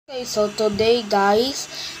Okay, so today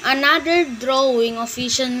guys, another drawing of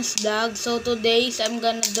Ishaans dog. So today I'm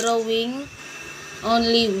gonna drawing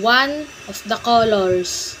only one of the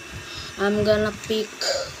colors. I'm gonna pick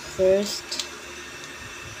first.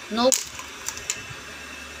 Nope.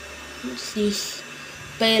 What's this?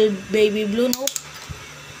 Pale baby blue. Nope.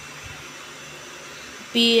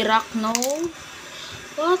 Pirak. No.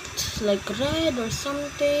 What? Like red or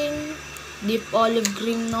something? Deep olive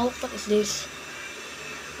green. Nope. What is this?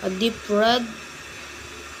 A deep red.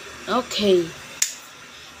 Okay.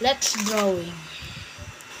 Let's drawing.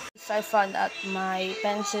 If I found out my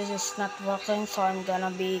pencil is not working, so I'm gonna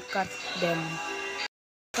be cut them.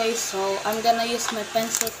 Okay, so I'm gonna use my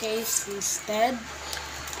pencil case instead.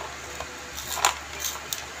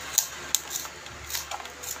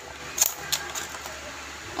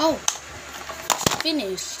 Oh,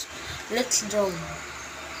 finished. Let's draw.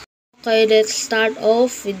 Okay, let's start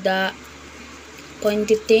off with the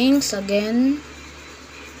pointy things again.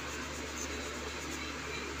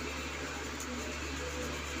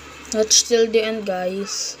 That's till the end,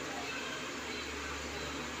 guys.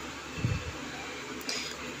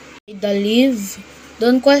 The leaf.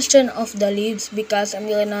 Don't question of the leaves because I'm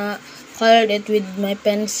gonna color it with my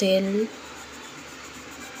pencil.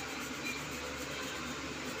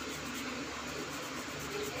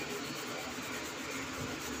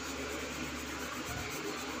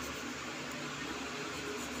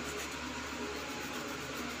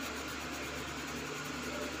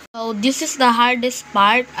 So this is the hardest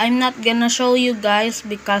part. I'm not gonna show you guys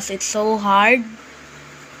because it's so hard.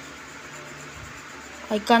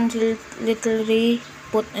 I can't literally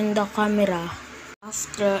put in the camera.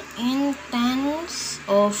 After intense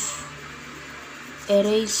of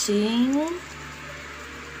erasing,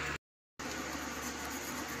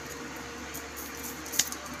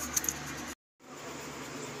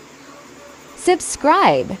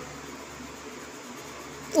 Subscribe.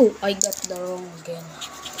 oh, I got the wrong again.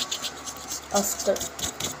 After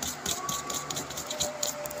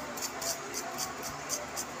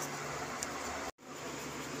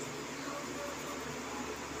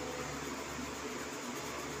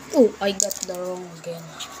oh, I got the wrong again.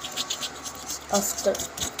 After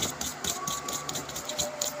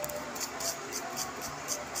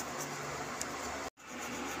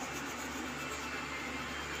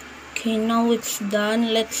okay, now it's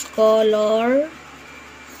done. Let's color.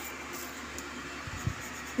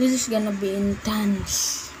 This is gonna be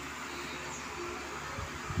intense.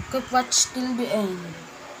 Keep watch till the end.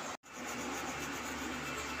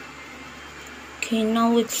 Okay,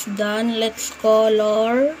 now it's done. Let's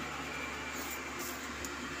color.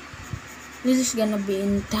 This is gonna be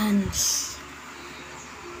intense.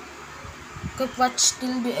 Keep watch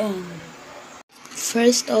till the end.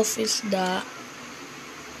 First off is the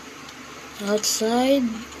outside.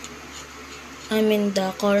 I mean the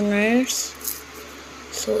corners.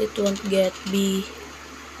 So it won't be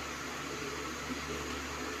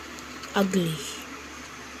ugly.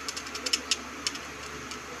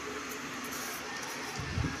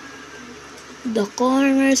 The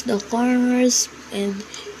corners, and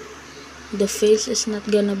the face is not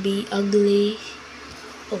gonna be ugly.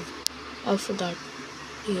 Oh, I forgot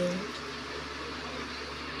here.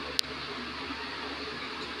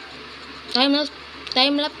 Time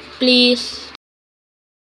lapse, please.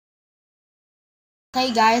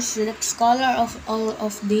 Okay, guys, let's color of all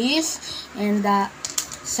of these, and the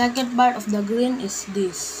second part of the green is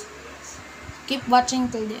this. Keep watching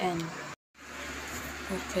till the end.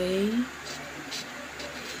 Okay.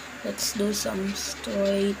 Let's do some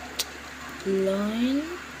straight line.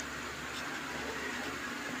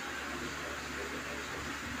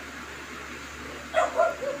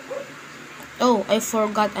 Oh, I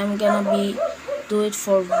forgot I'm gonna do it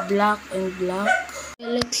for black and black.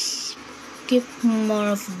 Okay, let's keep more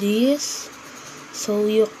of this so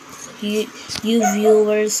you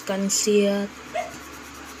viewers can see it.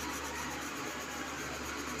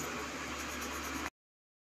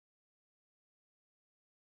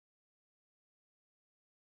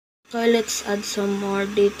 Okay, let's add some more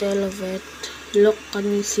detail of it. Look, can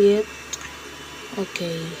you see it?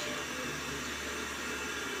 Okay.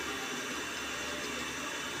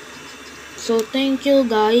 So thank you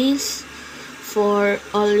guys for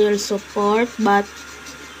all your support, but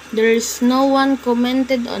there's no one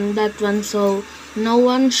commented on that one, so no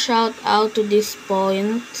one shout out to this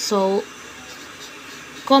point. So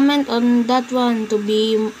comment on that one to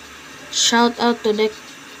be shout out to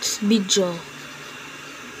next video.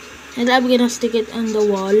 And I'm gonna stick it on the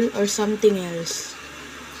wall or something else.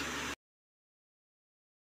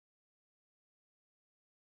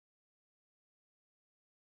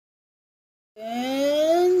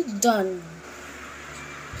 And done.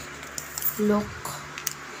 Look.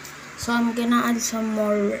 So I'm gonna add some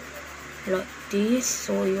more like this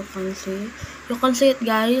so you can see. You can see it,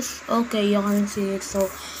 guys. Okay, you can see it. So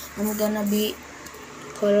I'm gonna be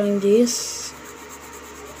coloring this.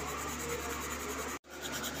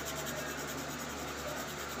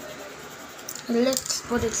 Let's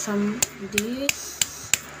put it some this.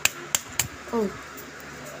 Oh.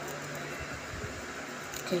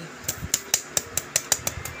 Okay.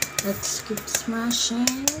 Let's keep smashing.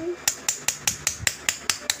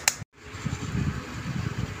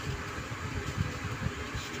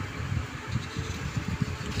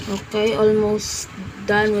 Okay, almost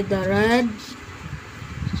done with the red.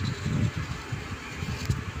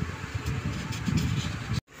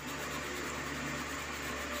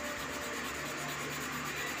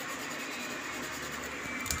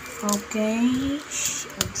 Okay,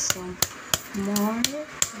 add some more.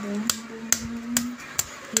 Boom,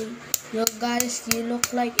 boom. You guys, I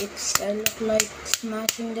look like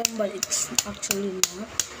smashing them, but it's actually not.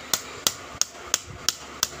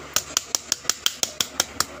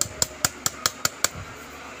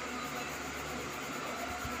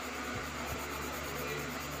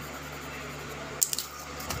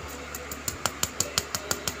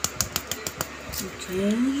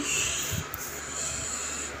 Okay.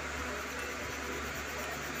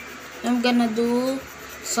 I'm gonna do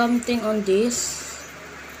something on this.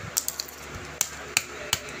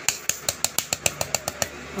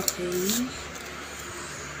 Okay.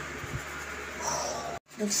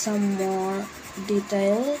 There's some more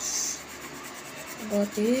details about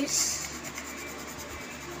this.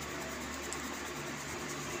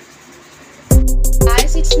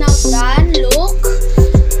 Guys, it's now done. Look,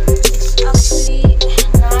 it's actually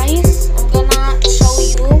nice. I'm gonna show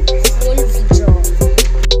you full video.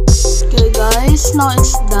 Okay guys, now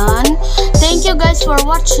it's done. Thank you guys for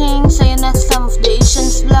watching. See you next time of the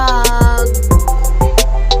Ishaans vlog.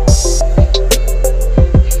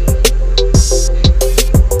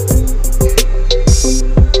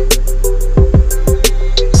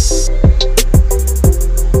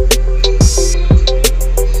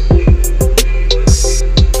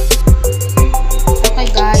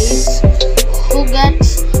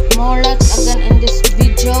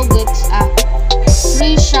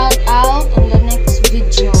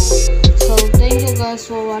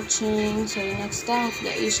 For watching. See you next time of the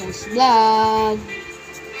Ishaans vlog.